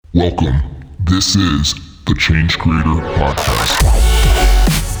Welcome. This is the Change Creator Podcast.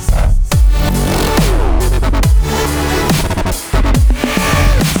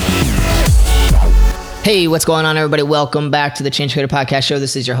 Hey, what's going on, everybody? Welcome back to the Change Creator Podcast Show.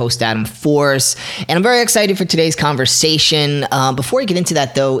 This is your host, Adam Force, and I'm very excited for today's conversation. Before I get into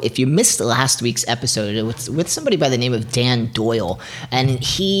that, though, if you missed last week's episode, it was with somebody by the name of Dan Doyle, and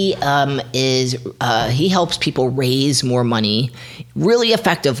he helps people raise more money really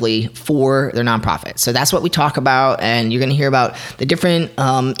effectively for their nonprofit. So that's what we talk about, and you're going to hear about the different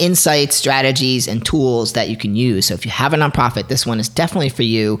insights, strategies, and tools that you can use. So if you have a nonprofit, this one is definitely for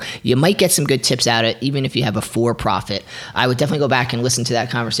you. You might get some good tips out of it, even if you have a for-profit. I would definitely go back and listen to that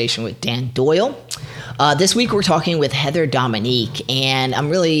conversation with Dan Doyle. This week, we're talking with Heather Dominique, and I'm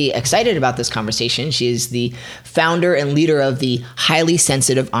really excited about this conversation. She is the founder and leader of the Highly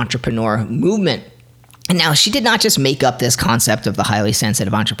Sensitive Entrepreneur Movement. And now, she did not just make up this concept of the highly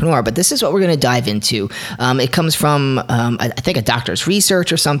sensitive entrepreneur, but this is what we're going to dive into. It comes from, I think, a doctor's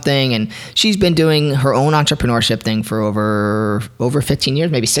research or something, and she's been doing her own entrepreneurship thing for over 15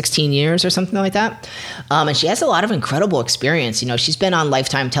 years, maybe 16 years or something like that. And she has a lot of incredible experience. You know, she's been on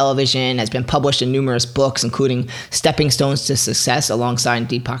Lifetime television, has been published in numerous books, including Stepping Stones to Success alongside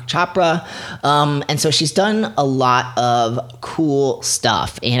Deepak Chopra. And so she's done a lot of cool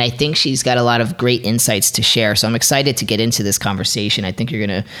stuff, and I think she's got a lot of great insights to share. So I'm excited to get into this conversation. I think you're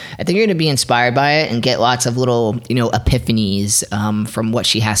gonna be inspired by it and get lots of little, epiphanies from what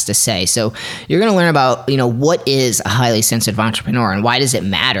she has to say. So you're gonna learn about, what is a highly sensitive entrepreneur and why does it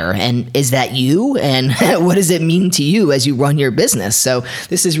matter? And is that you? And what does it mean to you as you run your business? So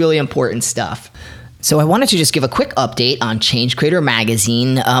this is really important stuff. So I wanted to just give a quick update on Change Creator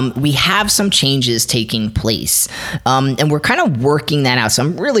Magazine. We have some changes taking place, and we're kind of working that out. So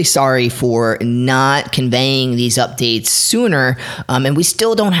I'm really sorry for not conveying these updates sooner, and we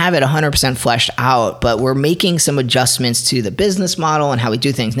still don't have it 100% fleshed out, but we're making some adjustments to the business model and how we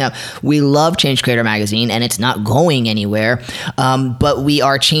do things. Now, we love Change Creator Magazine, and it's not going anywhere, but we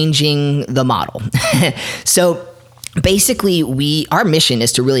are changing the model. So basically, our mission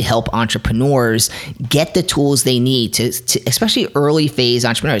is to really help entrepreneurs get the tools they need to especially early phase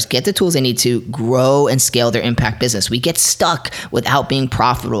entrepreneurs, get the tools they need to grow and scale their impact business. We get stuck without being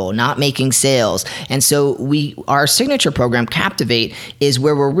profitable, not making sales. And so our signature program, Captivate, is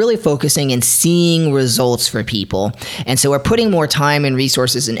where we're really focusing and seeing results for people. And so we're putting more time and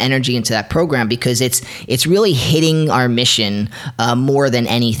resources and energy into that program because it's really hitting our mission more than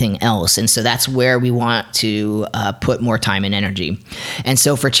anything else. And so that's where we want to put more time and energy. And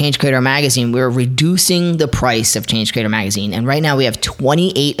so for Change Creator Magazine, we're reducing the price of Change Creator Magazine. And right now we have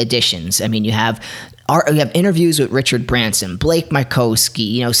 28 editions. I mean, you have interviews with Richard Branson, Blake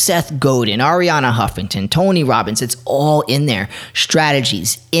Mycoskie, Seth Godin, Arianna Huffington, Tony Robbins. It's all in there.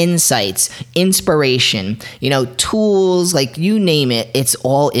 Strategies, insights, inspiration, tools, like you name it, it's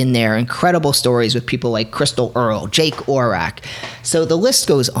all in there. Incredible stories with people like Crystal Earle, Jake Orak. So the list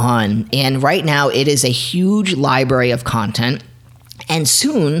goes on. And right now it is a huge library of content. And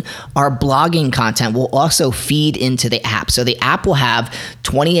soon, our blogging content will also feed into the app. So the app will have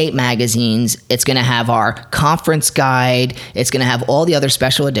 28 magazines. It's going to have our conference guide. It's going to have all the other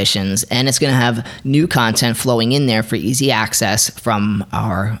special editions. And it's going to have new content flowing in there for easy access from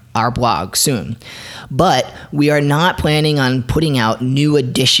our blog soon. But we are not planning on putting out new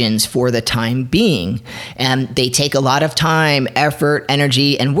editions for the time being. And they take a lot of time, effort,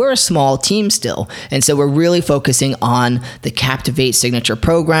 energy, and we're a small team still. And so we're really focusing on the Captivate signature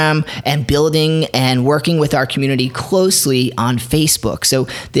program and building and working with our community closely on Facebook. So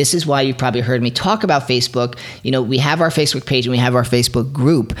this is why you've probably heard me talk about Facebook. We have our Facebook page and we have our Facebook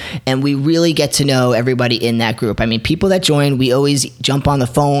group, and we really get to know everybody in that group. I mean, people that join, we always jump on the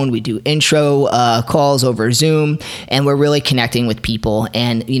phone. We do intro calls over Zoom, and we're really connecting with people.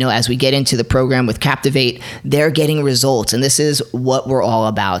 And, as we get into the program with Captivate, they're getting results, and this is what we're all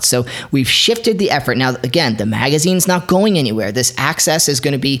about. So we've shifted the effort. Now, again, the magazine's not going anywhere. This access is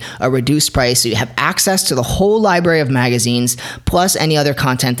going to be a reduced price. So you have access to the whole library of magazines, plus any other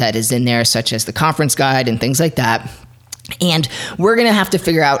content that is in there, such as the conference guide and things like that. And we're going to have to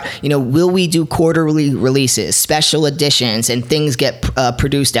figure out, will we do quarterly releases, special editions, and things get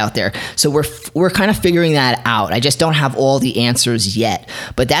produced out there? So we're kind of figuring that out. I just don't have all the answers yet,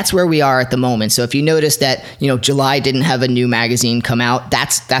 but that's where we are at the moment. So if you notice that, July didn't have a new magazine come out,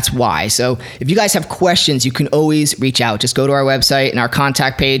 that's why. So if you guys have questions, you can always reach out. Just go to our website and our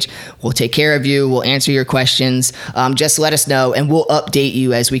contact page. We'll take care of you. We'll answer your questions. Just let us know, and we'll update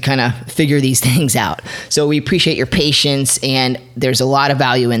you as we kind of figure these things out. So we appreciate your patience patience, and there's a lot of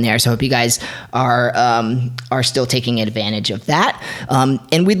value in there. So I hope you guys are still taking advantage of that.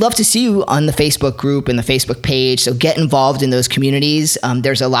 And we'd love to see you on the Facebook group and the Facebook page. So get involved in those communities.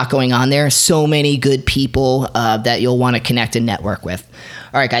 There's a lot going on there. So many good people that you'll want to connect and network with.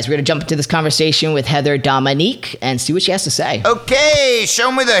 All right, guys, we're going to jump into this conversation with Heather Dominique and see what she has to say. Okay, show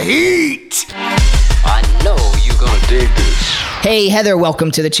me the heat. I know you're going to dig this. Hey, Heather,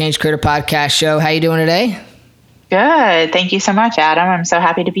 welcome to the Change Creator Podcast Show. How you doing today? Good. Thank you so much, Adam. I'm so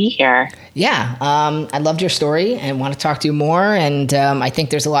happy to be here. Yeah, I loved your story and want to talk to you more. And I think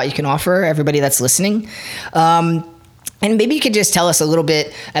there's a lot you can offer everybody that's listening. And maybe you could just tell us a little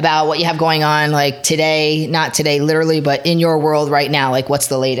bit about what you have going on, like today, not today literally, but in your world right now. Like, what's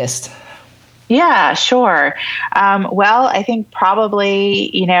the latest? Yeah, sure. Well, I think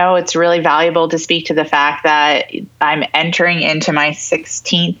probably, it's really valuable to speak to the fact that I'm entering into my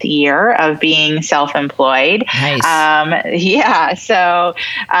 16th year of being self-employed. Nice. So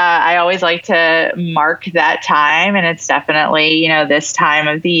I always like to mark that time, and it's definitely, this time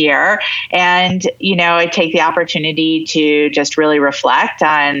of the year. And, I take the opportunity to just really reflect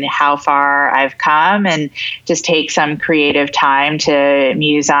on how far I've come and just take some creative time to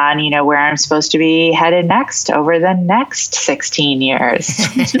muse on, where I'm supposed to be headed next over the next 16 years.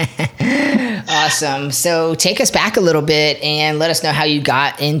 Awesome. So take us back a little bit and let us know how you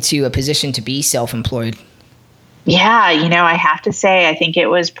got into a position to be self-employed. Yeah, I have to say, I think it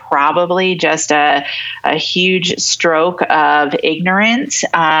was probably just a huge stroke of ignorance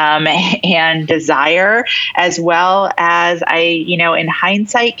and desire, as well as I, in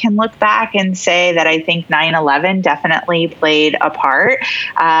hindsight can look back and say that I think 9/11 definitely played a part.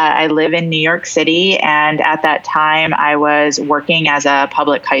 I live in New York City, and at that time I was working as a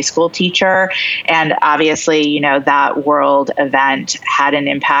public high school teacher. And obviously, that world event had an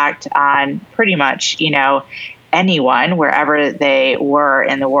impact on pretty much, anyone, wherever they were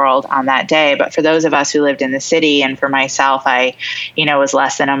in the world on that day. But for those of us who lived in the city, and for myself, I, was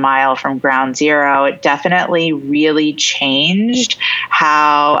less than a mile from ground zero, it definitely really changed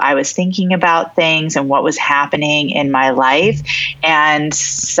how I was thinking about things and what was happening in my life. And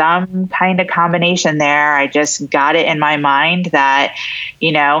some kind of combination there, I just got it in my mind that,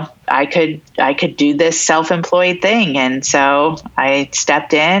 I could do this self-employed thing. And so I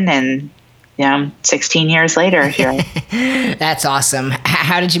stepped in, and 16 years later here. That's awesome.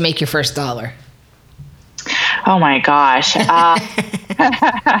 How did you make your first dollar? Oh my gosh.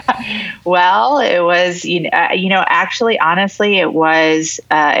 Well, it was, actually, honestly, it was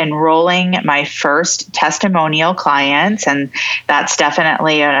enrolling my first testimonial clients. And that's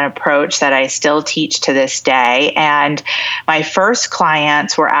definitely an approach that I still teach to this day. And my first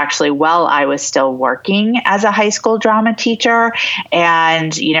clients were actually while I was still working as a high school drama teacher.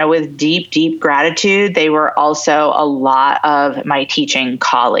 And, with deep, deep gratitude, they were also a lot of my teaching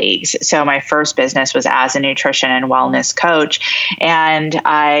colleagues. So my first business was as a nutrition and wellness coach. And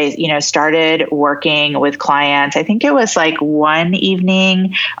I, started working with clients. I think it was like one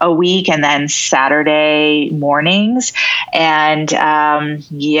evening a week and then Saturday mornings. And so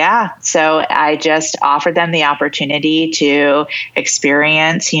I just offered them the opportunity to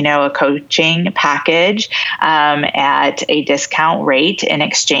experience, a coaching package at a discount rate in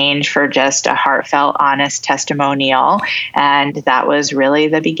exchange for just a heartfelt, honest testimonial. And that was really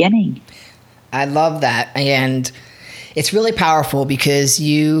the beginning. I love that. And it's really powerful because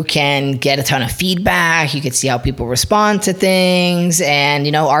you can get a ton of feedback. You can see how people respond to things,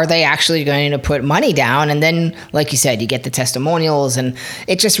 and, are they actually going to put money down? And then, like you said, you get the testimonials, and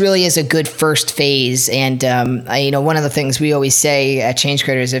it just really is a good first phase. And, one of the things we always say at Change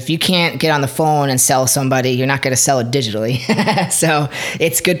Creators, if you can't get on the phone and sell somebody, you're not going to sell it digitally. So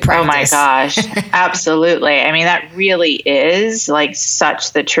it's good practice. Oh my gosh. Absolutely. I mean, that really is like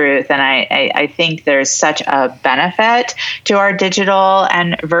such the truth. And I think there's such a benefit to our digital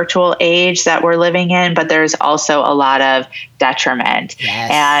and virtual age that we're living in, but there's also a lot of detriment.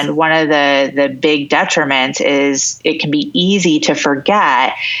 Yes. And one of the big detriments is it can be easy to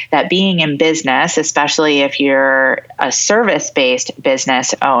forget that being in business, especially if you're a service-based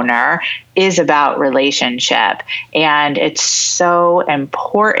business owner, is about relationship. And it's so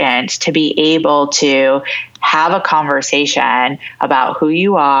important to be able to have a conversation about who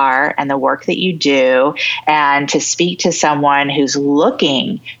you are and the work that you do, and to speak to someone who's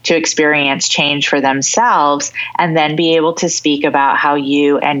looking to experience change for themselves, and then be able to speak about how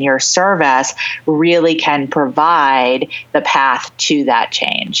you and your service really can provide the path to that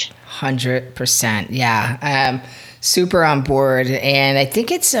change. 100%. Yeah. Super on board. And I think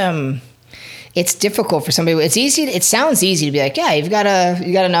it's it's difficult for somebody. It sounds easy to be like, yeah, you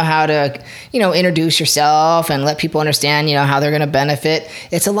gotta know how to, introduce yourself and let people understand, how they're going to benefit.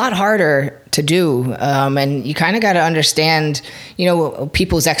 It's a lot harder to do. And you kind of got to understand,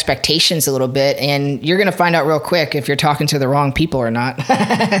 people's expectations a little bit, and you're going to find out real quick if you're talking to the wrong people or not,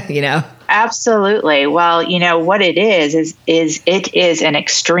 Absolutely. Well, what it is it is an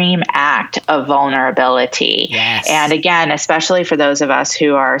extreme act of vulnerability. Yes. And again, especially for those of us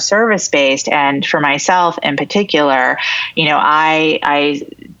who are service-based, and for myself in particular, I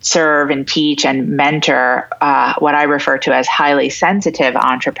serve and teach and mentor what I refer to as highly sensitive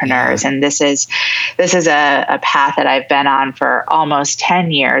entrepreneurs. And this is a path that I've been on for almost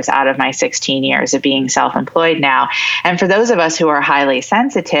 10 years out of my 16 years of being self-employed now. And for those of us who are highly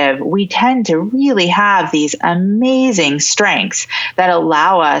sensitive, we tend to really have these amazing strengths that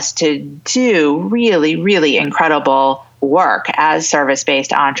allow us to do really, really incredible work as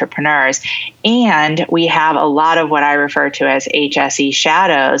service-based entrepreneurs. And we have a lot of what I refer to as HSE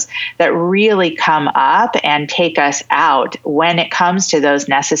shadows that really come up and take us out when it comes to those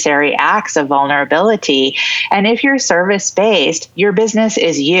necessary acts of vulnerability. And if you're service-based, your business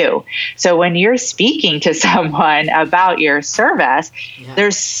is you. So when you're speaking to someone about your service,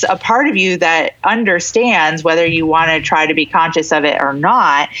 there's a part of you that understands, whether you want to try to be conscious of it or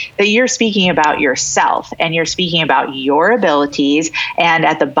not, that you're speaking about yourself and you're speaking about your abilities. And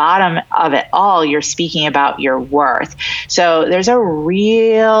at the bottom of it all, you're speaking about your worth. So there's a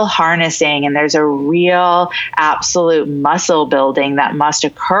real harnessing and there's a real absolute muscle building that must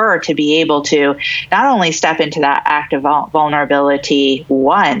occur to be able to not only step into that act of vulnerability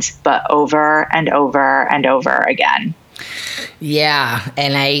once, but over and over and over again. Yeah.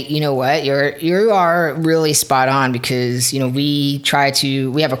 And you are really spot on, because, we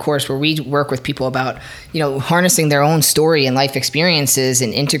have a course where we work with people about, harnessing their own story and life experiences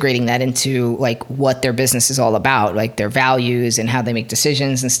and integrating that into like what their business is all about, like their values and how they make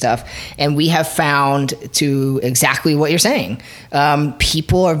decisions and stuff. And we have found to exactly what you're saying.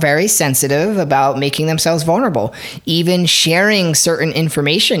 People are very sensitive about making themselves vulnerable, even sharing certain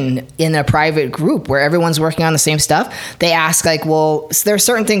information in a private group where everyone's working on the same stuff. They ask like, well, there are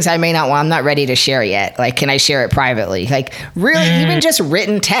certain things I may not want, I'm not ready to share yet. Like, can I share it privately? Like really, even just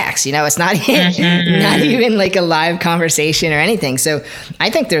written text, it's not even like a live conversation or anything. So I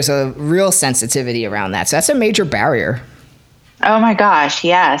think there's a real sensitivity around that. So that's a major barrier. Oh my gosh,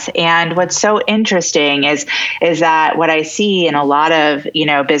 yes. And what's so interesting is that what I see in a lot of,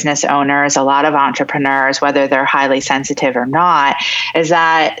 business owners, a lot of entrepreneurs, whether they're highly sensitive or not, is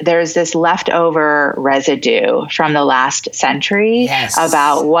that there's this leftover residue from the last century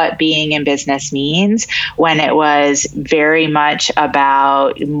about what being in business means, when it was very much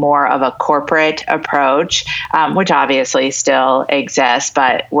about more of a corporate approach, which obviously still exists,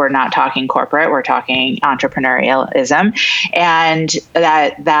 but we're not talking corporate, we're talking entrepreneurialism. And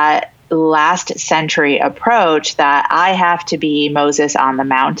that last century approach that I have to be Moses on the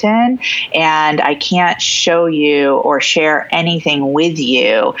mountain and I can't show you or share anything with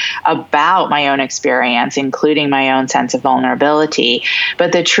you about my own experience, including my own sense of vulnerability.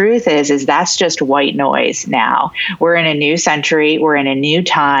 But the truth is that's just white noise now. We're in a new century, we're in a new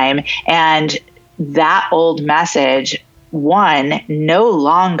time, and that old message no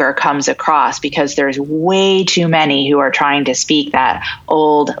longer comes across because there's way too many who are trying to speak that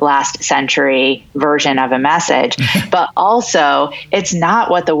old last century version of a message. But also, it's not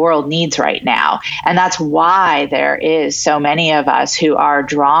what the world needs right now. And that's why there is so many of us who are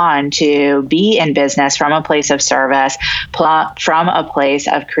drawn to be in business from a place of service, from a place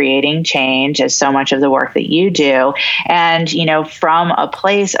of creating change, as so much of the work that you do, and, from a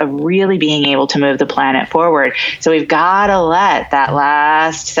place of really being able to move the planet forward. So we've got to let that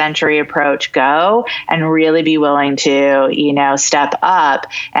last century approach go and really be willing to, step up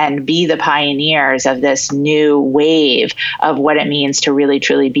and be the pioneers of this new wave of what it means to really,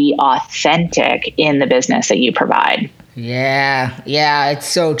 truly be authentic in the business that you provide. Yeah, it's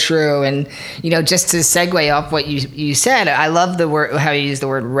so true. And, just to segue off what you said, I love the word, how you use the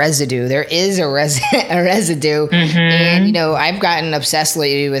word residue. There is a residue. Mm-hmm. And, I've gotten obsessed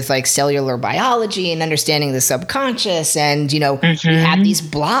lately with like cellular biology and understanding the subconscious. And, we have these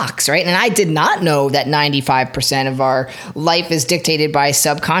blocks, right? And I did not know that 95% of our life is dictated by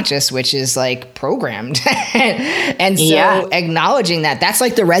subconscious, which is like programmed. And so acknowledging that's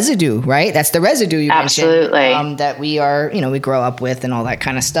like the residue, right? That's the residue you mentioned, that we are, we grow up with and all that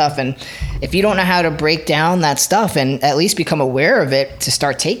kind of stuff. And if you don't know how to break down that stuff and at least become aware of it to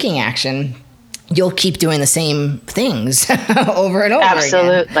start taking action, you'll keep doing the same things over and over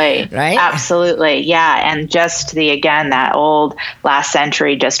Absolutely. again. Right? Absolutely. Yeah. And just that old last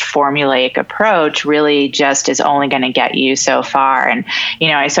century, just formulaic approach really just is only going to get you so far. And,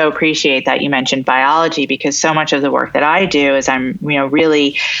 I so appreciate that you mentioned biology, because so much of the work that I do is I'm,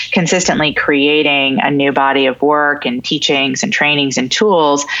 really consistently creating a new body of work and teachings and trainings and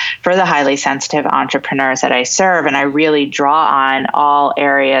tools for the highly sensitive entrepreneurs that I serve. And I really draw on all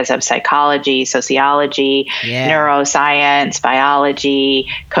areas of psychology, sociology, neuroscience, biology,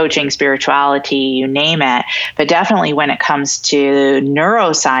 coaching, spirituality, you name it. But definitely when it comes to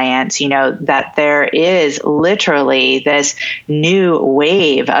neuroscience, that there is literally this new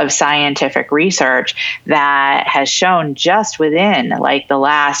wave of scientific research that has shown just within like the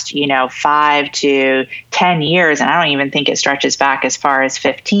last, 5 to 10 years, and I don't even think it stretches back as far as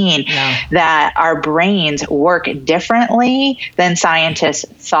 15, that our brains work differently than scientists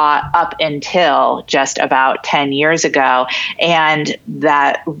thought up until just about 10 years ago. And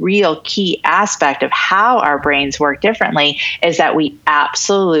that real key aspect of how our brains work differently is that we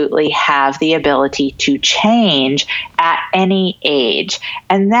absolutely have the ability to change at any age.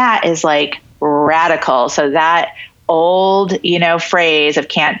 And that is like radical. So that old, phrase of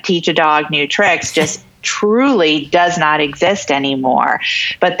can't teach a dog new tricks just truly does not exist anymore.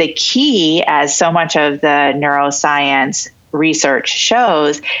 But the key, as so much of the neuroscience research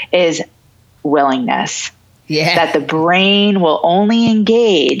shows, is willingness. Yeah. That the brain will only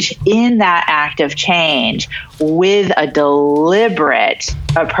engage in that act of change with a deliberate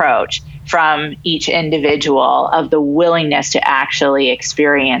approach from each individual of the willingness to actually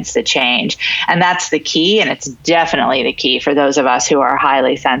experience the change. And that's the key. And it's definitely the key for those of us who are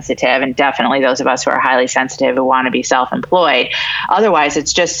highly sensitive, and definitely those of us who are highly sensitive who want to be self-employed. Otherwise,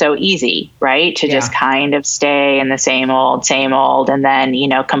 it's just so easy, right? To just kind of stay in the same old, and then,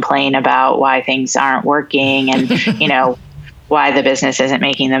 complain about why things aren't working and, why the business isn't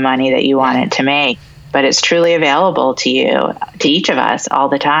making the money that you want it to make. But it's truly available to you, to each of us all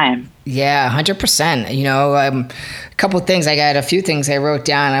the time. Yeah, 100%. A couple of things. I got a few things I wrote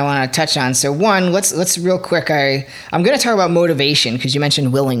down I want to touch on. So one, let's real quick. I'm going to talk about motivation because you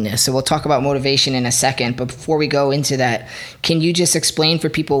mentioned willingness. So we'll talk about motivation in a second. But before we go into that, can you just explain for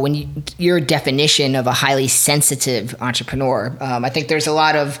people your definition of a highly sensitive entrepreneur? I think there's a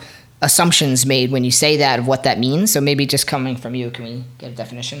lot of assumptions made when you say that of what that means. So maybe just coming from you, can we get a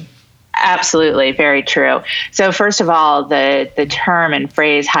definition? Absolutely. Very true. So first of all, the term and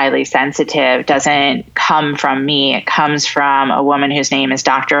phrase highly sensitive doesn't come from me. It comes from a woman whose name is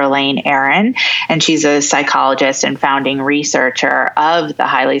Dr. Elaine Aron, and she's a psychologist and founding researcher of the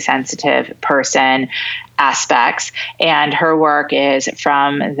highly sensitive person aspects. And her work is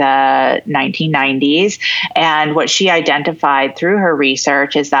from the 1990s. And what she identified through her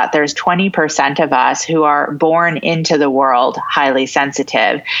research is that there's 20% of us who are born into the world highly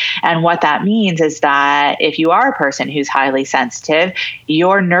sensitive. And what that means is that if you are a person who's highly sensitive,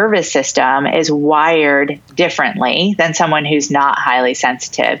 your nervous system is wired differently than someone who's not highly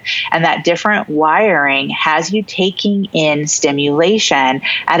sensitive. And that different wiring has you taking in stimulation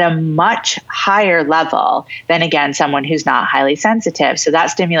at a much higher level than, again, someone who's not highly sensitive. So that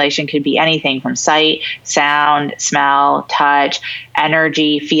stimulation could be anything from sight, sound, smell, touch,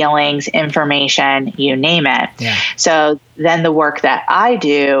 energy, feelings, information, you name it. Yeah. So then the work that I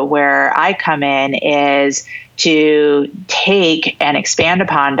do, where I come in, is to take and expand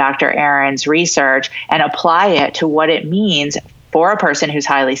upon Dr. Aron's research and apply it to what it means for a person who's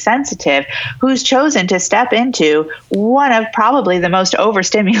highly sensitive, who's chosen to step into one of probably the most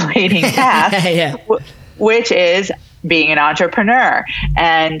overstimulating paths, which is being an entrepreneur.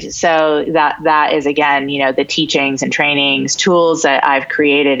 And so that is, again, the teachings and trainings, tools that I've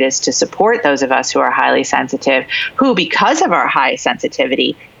created is to support those of us who are highly sensitive, who, because of our high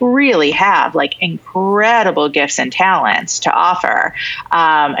sensitivity, really have like incredible gifts and talents to offer.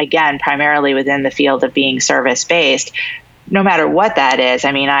 Again, primarily within the field of being service-based. No matter what that is.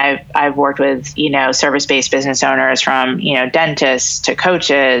 I mean, I've worked with, service-based business owners from, dentists to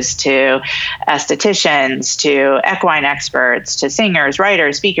coaches to estheticians to equine experts to singers,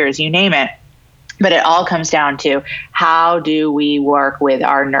 writers, speakers, you name it. But it all comes down to how do we work with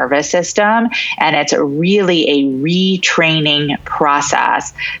our nervous system? And it's really a retraining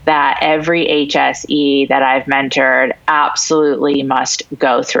process that every HSE that I've mentored absolutely must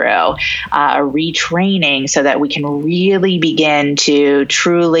go through. A retraining so that we can really begin to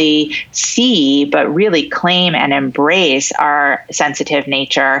truly see, but really claim and embrace our sensitive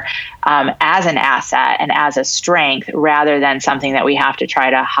nature as an asset and as a strength, rather than something that we have to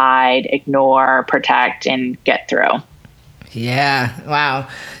try to hide, ignore, protect, and get through. Yeah. Wow.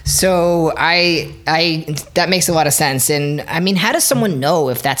 So I that makes a lot of sense. And I mean, how does someone know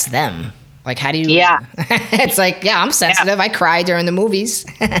if that's them? Like, how do you? Yeah. It's like, yeah, I'm sensitive. I cry during the movies.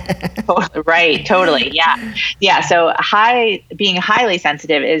 Right. Totally. Yeah. Yeah. So being highly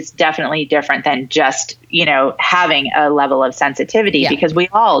sensitive is definitely different than just, having a level of sensitivity, because we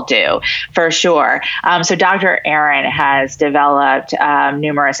all do, for sure. So Dr. Aaron has developed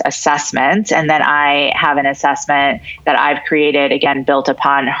numerous assessments, and then I have an assessment that I've created, again, built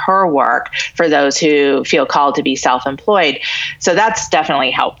upon her work for those who feel called to be self-employed. So that's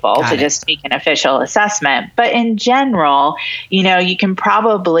definitely helpful to just take an official assessment. But in general, you can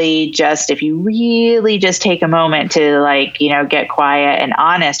probably just, if you really just take a moment to get quiet and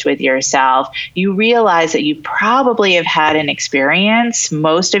honest with yourself, you realize that you probably have had an experience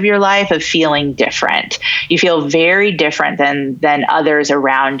most of your life of feeling different. You feel very different than others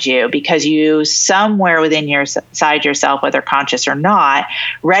around you, because you somewhere within inside yourself, whether conscious or not,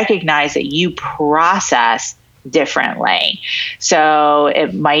 recognize that you process differently. So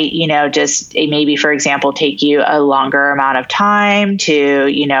it might, maybe, for example, take you a longer amount of time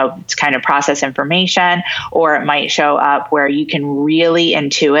to, kind of process information, or it might show up where you can really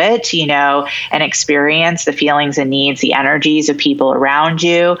intuit, and experience the feelings and needs, the energies of people around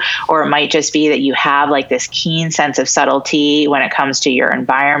you. Or it might just be that you have like this keen sense of subtlety when it comes to your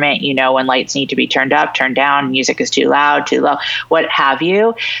environment, when lights need to be turned up, turned down, music is too loud, too low, what have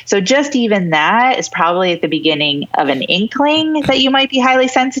you. So just even that is probably at the beginning of an inkling that you might be highly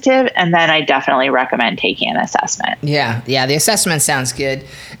sensitive, and then I definitely recommend taking an assessment. Yeah, the assessment sounds good.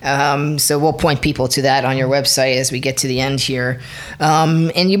 So we'll point people to that on your website as we get to the end here.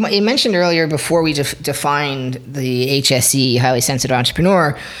 And you mentioned earlier, before we defined the HSE, highly sensitive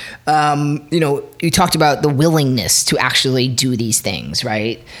entrepreneur, you talked about the willingness to actually do these things,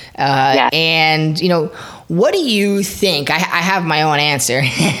 right? And, what do you think? I have my own answer,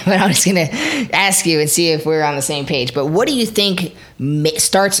 but I'm just going to ask you and see if we're on the same page. But what do you think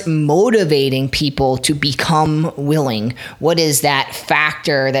starts motivating people to become willing? What is that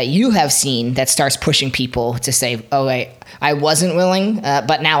factor that you have seen that starts pushing people to say, oh, wait, I wasn't willing,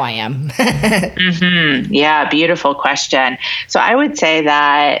 but now I am? Mm-hmm. Yeah, beautiful question. So I would say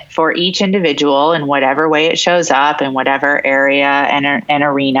that for each individual, in whatever way it shows up, in whatever area and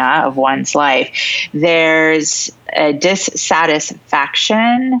arena of one's life, there's a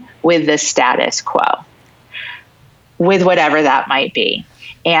dissatisfaction with the status quo, with whatever that might be.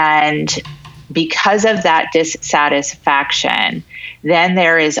 And because of that dissatisfaction, then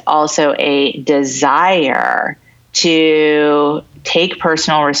there is also a desire to take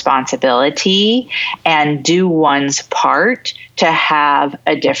personal responsibility and do one's part to have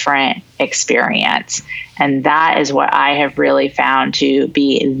a different experience. And that is what I have really found to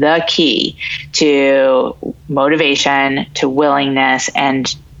be the key to motivation, to willingness,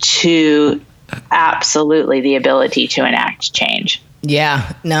 and to absolutely the ability to enact change.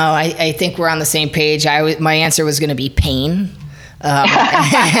 Yeah, no, I think we're on the same page. My answer was going to be pain.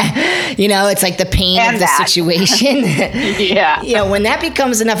 It's like the pain of the situation. Yeah. When that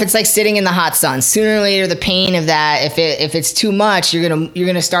becomes enough, it's like sitting in the hot sun. Sooner or later, the pain of that, if it's too much, you're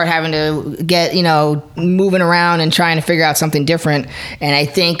gonna start having to get, moving around and trying to figure out something different. And I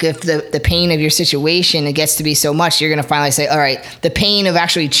think if the pain of your situation, it gets to be so much, you're gonna finally say, all right, the pain of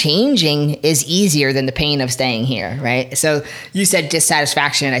actually changing is easier than the pain of staying here, right? So you said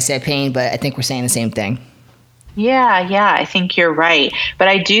dissatisfaction, I said pain, but I think we're saying the same thing. Yeah, I think you're right. But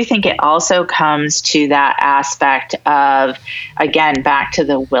I do think it also comes to that aspect of, again, back to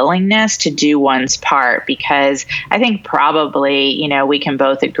the willingness to do one's part, because I think probably, we can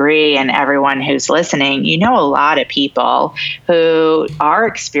both agree, and everyone who's listening, a lot of people who are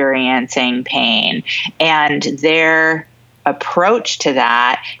experiencing pain, and their approach to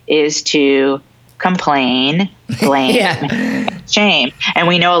that is to complain, blame, shame. And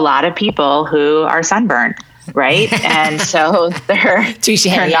we know a lot of people who are sunburned. Right. And so they're not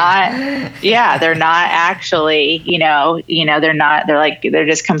actually, they're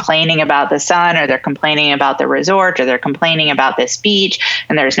just complaining about the sun, or they're complaining about the resort, or they're complaining about this beach,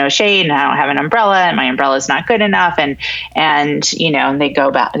 and there's no shade, and I don't have an umbrella, and my umbrella is not good enough. And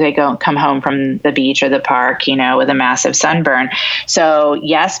they come home from the beach or the park, with a massive sunburn. So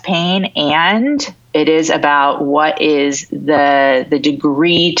yes, pain and It is about what is the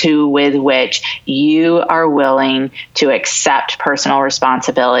degree with which you are willing to accept personal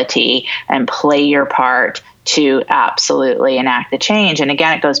responsibility and play your part to absolutely enact the change. And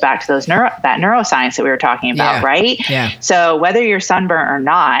again, it goes back to that neuroscience that we were talking about, right? Yeah. So whether you're sunburnt or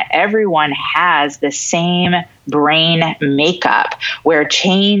not, everyone has the same brain makeup where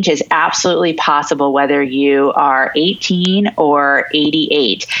change is absolutely possible, whether you are 18 or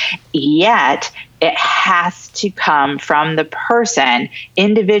 88. Yet, it has to come from the person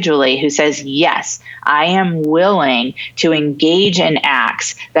individually who says, yes, I am willing to engage in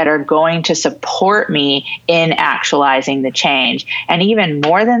acts that are going to support me in actualizing the change. And even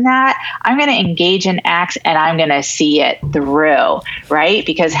more than that, I'm going to engage in acts and I'm going to see it through, right?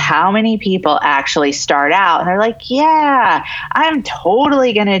 Because how many people actually start out and they're like, yeah, I'm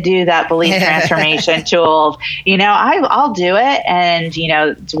totally going to do that belief transformation tool. I'll do it. And,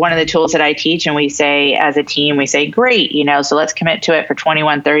 it's one of the tools that I teach, and we say as a team, we say, great, so let's commit to it for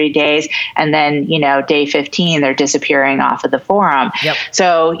 21, 30 days. And then, day 15, they're disappearing off of the forum. Yep.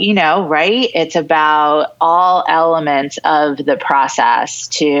 So, right, it's about all elements of the process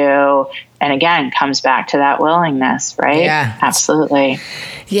and again, comes back to that willingness, right? Yeah. Absolutely.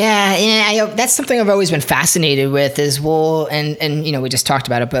 Yeah, and that's something I've always been fascinated with is, and we just talked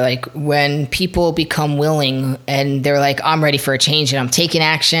about it, but like when people become willing and they're like, I'm ready for a change and I'm taking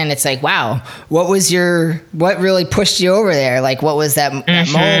action, it's like, wow, what really pushed you over there? Like, what was that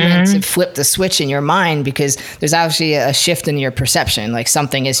moment to flip the switch in your mind? Because there's obviously a shift in your perception, like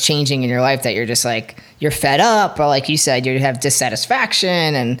something is changing in your life that you're just like, you're fed up, or like you said, you have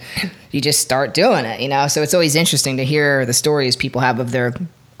dissatisfaction and you just start doing it, So it's always interesting to hear the stories people have of their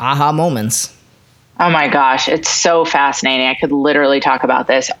aha moments. Oh my gosh, it's so fascinating. I could literally talk about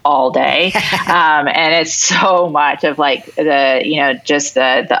this all day. And it's so much of like just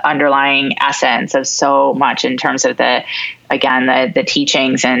the underlying essence of so much in terms of the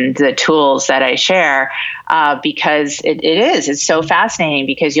teachings and the tools that I share, because it's so fascinating,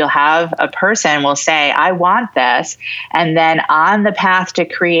 because you'll have a person will say, I want this. And then on the path to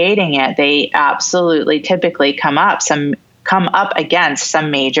creating it, they absolutely typically come up against some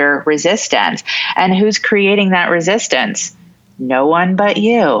major resistance. And who's creating that resistance? No one but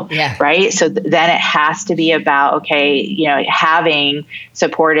you, right? So then it has to be about, having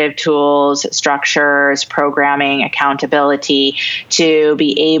supportive tools, structures, programming, accountability to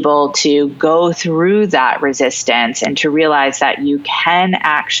be able to go through that resistance and to realize that you can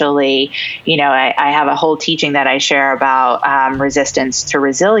actually, I have a whole teaching that I share about resistance to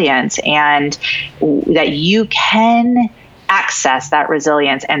resilience, and that you can access that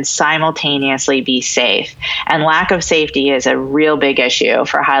resilience and simultaneously be safe. And lack of safety is a real big issue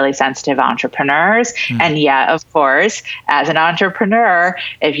for highly sensitive entrepreneurs. And of course, as an entrepreneur,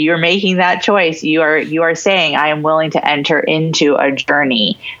 if you're making that choice, you are saying, I am willing to enter into a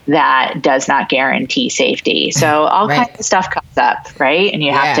journey that does not guarantee safety. So all kinds of stuff comes up, right? And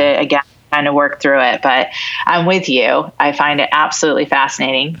you have to, again, kind of work through it. But I'm with you. I find it absolutely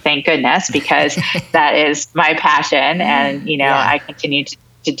fascinating. Thank goodness, because that is my passion. And, I continue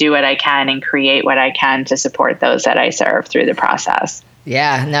to do what I can and create what I can to support those that I serve through the process.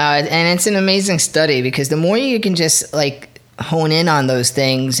 Yeah, no, and it's an amazing study, because the more you can just hone in on those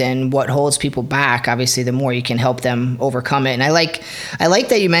things and what holds people back, obviously the more you can help them overcome it. And I like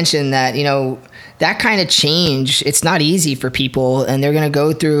that you mentioned that, that kind of change, it's not easy for people, and they're going to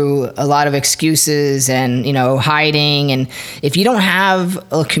go through a lot of excuses and, hiding. And if you don't have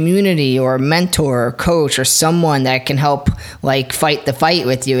a community or a mentor or coach or someone that can help fight the fight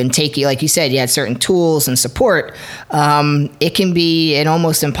with you and take you, like you said, you had certain tools and support, it can be an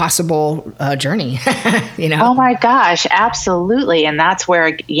almost impossible journey, Oh my gosh, absolutely. And that's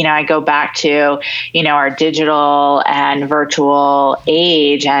where, I go back to, our digital and virtual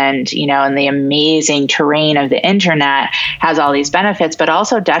age, and, and the amazing terrain of the internet has all these benefits, but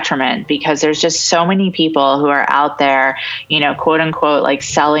also detriment, because there's just so many people who are out there, quote unquote,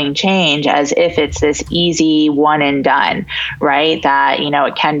 selling change as if it's this easy one and done, right? That,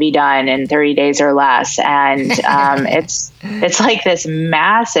 it can be done in 30 days or less. And it's like this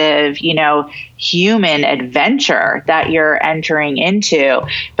massive, human adventure that you're entering into.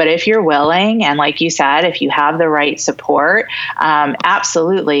 But if you're willing, and like you said, if you have the right support,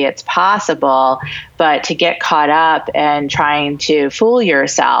 absolutely, it's possible. But to get caught up and trying to fool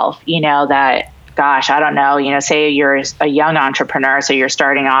yourself, that, gosh, I don't know, say you're a young entrepreneur, so you're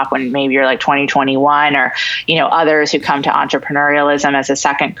starting off when maybe you're 2021, or, others who come to entrepreneurialism as a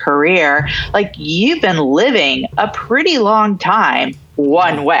second career, you've been living a pretty long time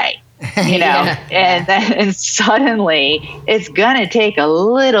one way. and then suddenly it's going to take a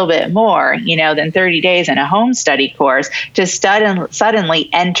little bit more, than 30 days in a home study course to suddenly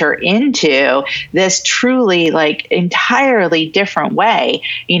enter into this truly like entirely different way,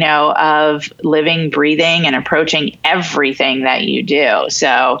 of living, breathing, and approaching everything that you do.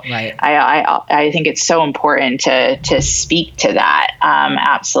 So right. I think it's so important to speak to that.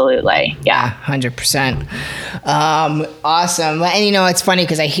 Absolutely. Yeah. 100%. Awesome. And it's funny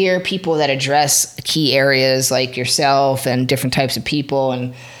because I hear people that address key areas like yourself and different types of people,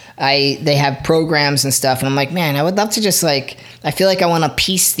 and they have programs and stuff, and I'm like, man, I would love to just I feel like I want to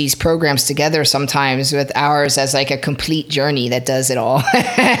piece these programs together sometimes with ours as like a complete journey that does it all.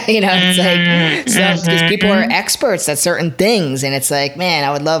 It's like, so because people are experts at certain things, and it's like, man,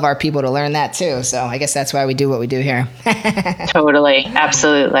 I would love our people to learn that too. So I guess that's why we do what we do here. Totally.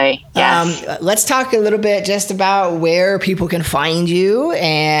 Absolutely. Yes. Let's talk a little bit just about where people can find you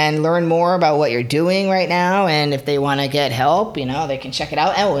and learn more about what you're doing right now. And if they want to get help, they can check it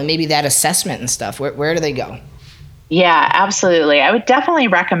out. Oh, and maybe that assessment and stuff. Where do they go? Yeah, absolutely. I would definitely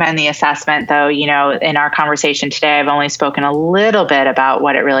recommend the assessment, though. In our conversation today, I've only spoken a little bit about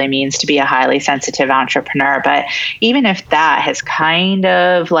what it really means to be a highly sensitive entrepreneur. But even if that has kind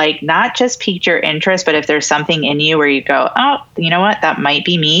of not just piqued your interest, but if there's something in you where you go, oh, you know what, that might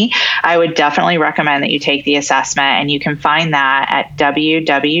be me, I would definitely recommend that you take the assessment. And you can find that at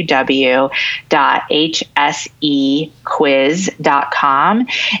www.hsequiz.com.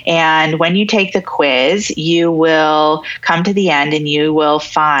 And when you take the quiz, you will come to the end and you will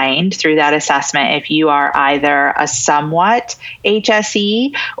find through that assessment if you are either a somewhat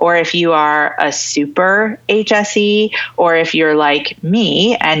HSE, or if you are a super HSE, or if you're like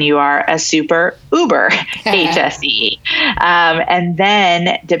me and you are a super uber HSE. And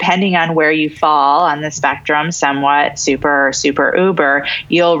then depending on where you fall on the spectrum, somewhat, super uber,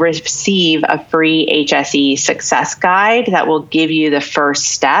 you'll receive a free HSE success guide that will give you the first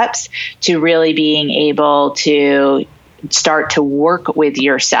steps to really being able to start to work with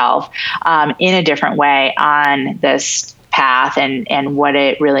yourself in a different way on this path and what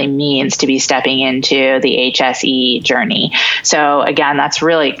it really means to be stepping into the HSE journey. So again, that's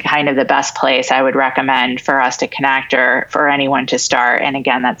really kind of the best place I would recommend for us to connect or for anyone to start. And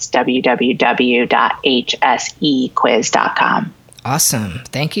again, that's www.hsequiz.com. Awesome.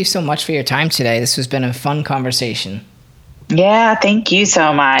 Thank you so much for your time today. This has been a fun conversation. Yeah, thank you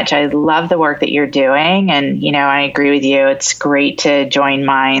so much. I love the work that you're doing. And, I agree with you. It's great to join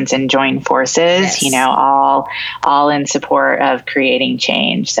minds and join forces, yes. all in support of creating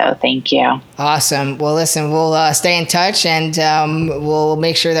change. So thank you. Awesome. Well, listen, we'll stay in touch, and we'll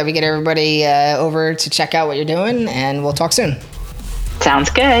make sure that we get everybody over to check out what you're doing, and we'll talk soon. Sounds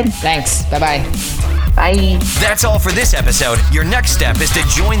good. Thanks. Bye-bye. Bye. That's all for this episode. Your next step is to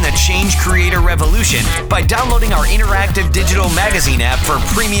join the Change Creator Revolution by downloading our interactive digital magazine app for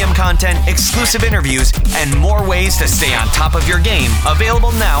premium content, exclusive interviews, and more ways to stay on top of your game.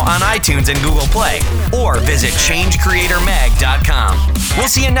 Available now on iTunes and Google Play. Or visit changecreatormag.com. We'll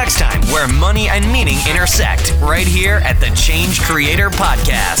see you next time where money and meaning intersect, right here at the Change Creator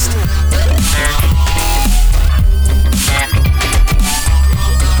Podcast.